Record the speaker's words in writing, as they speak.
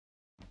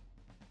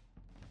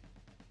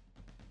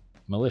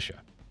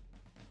Militia.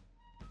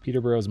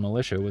 Peterborough's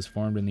militia was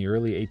formed in the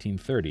early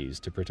 1830s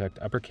to protect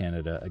Upper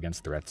Canada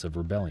against threats of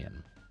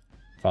rebellion.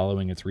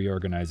 Following its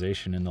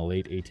reorganization in the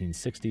late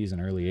 1860s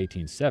and early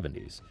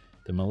 1870s,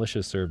 the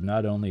militia served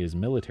not only as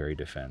military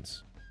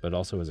defense, but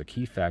also as a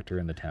key factor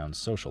in the town's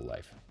social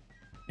life.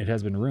 It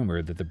has been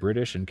rumored that the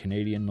British and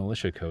Canadian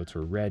militia coats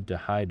were red to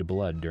hide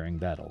blood during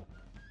battle,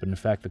 but in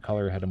fact the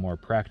color had a more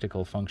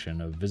practical function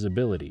of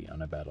visibility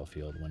on a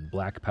battlefield when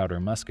black powder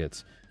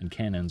muskets and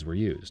cannons were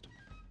used.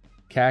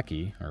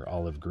 Khaki, or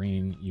olive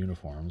green,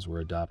 uniforms were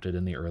adopted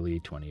in the early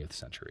 20th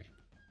century.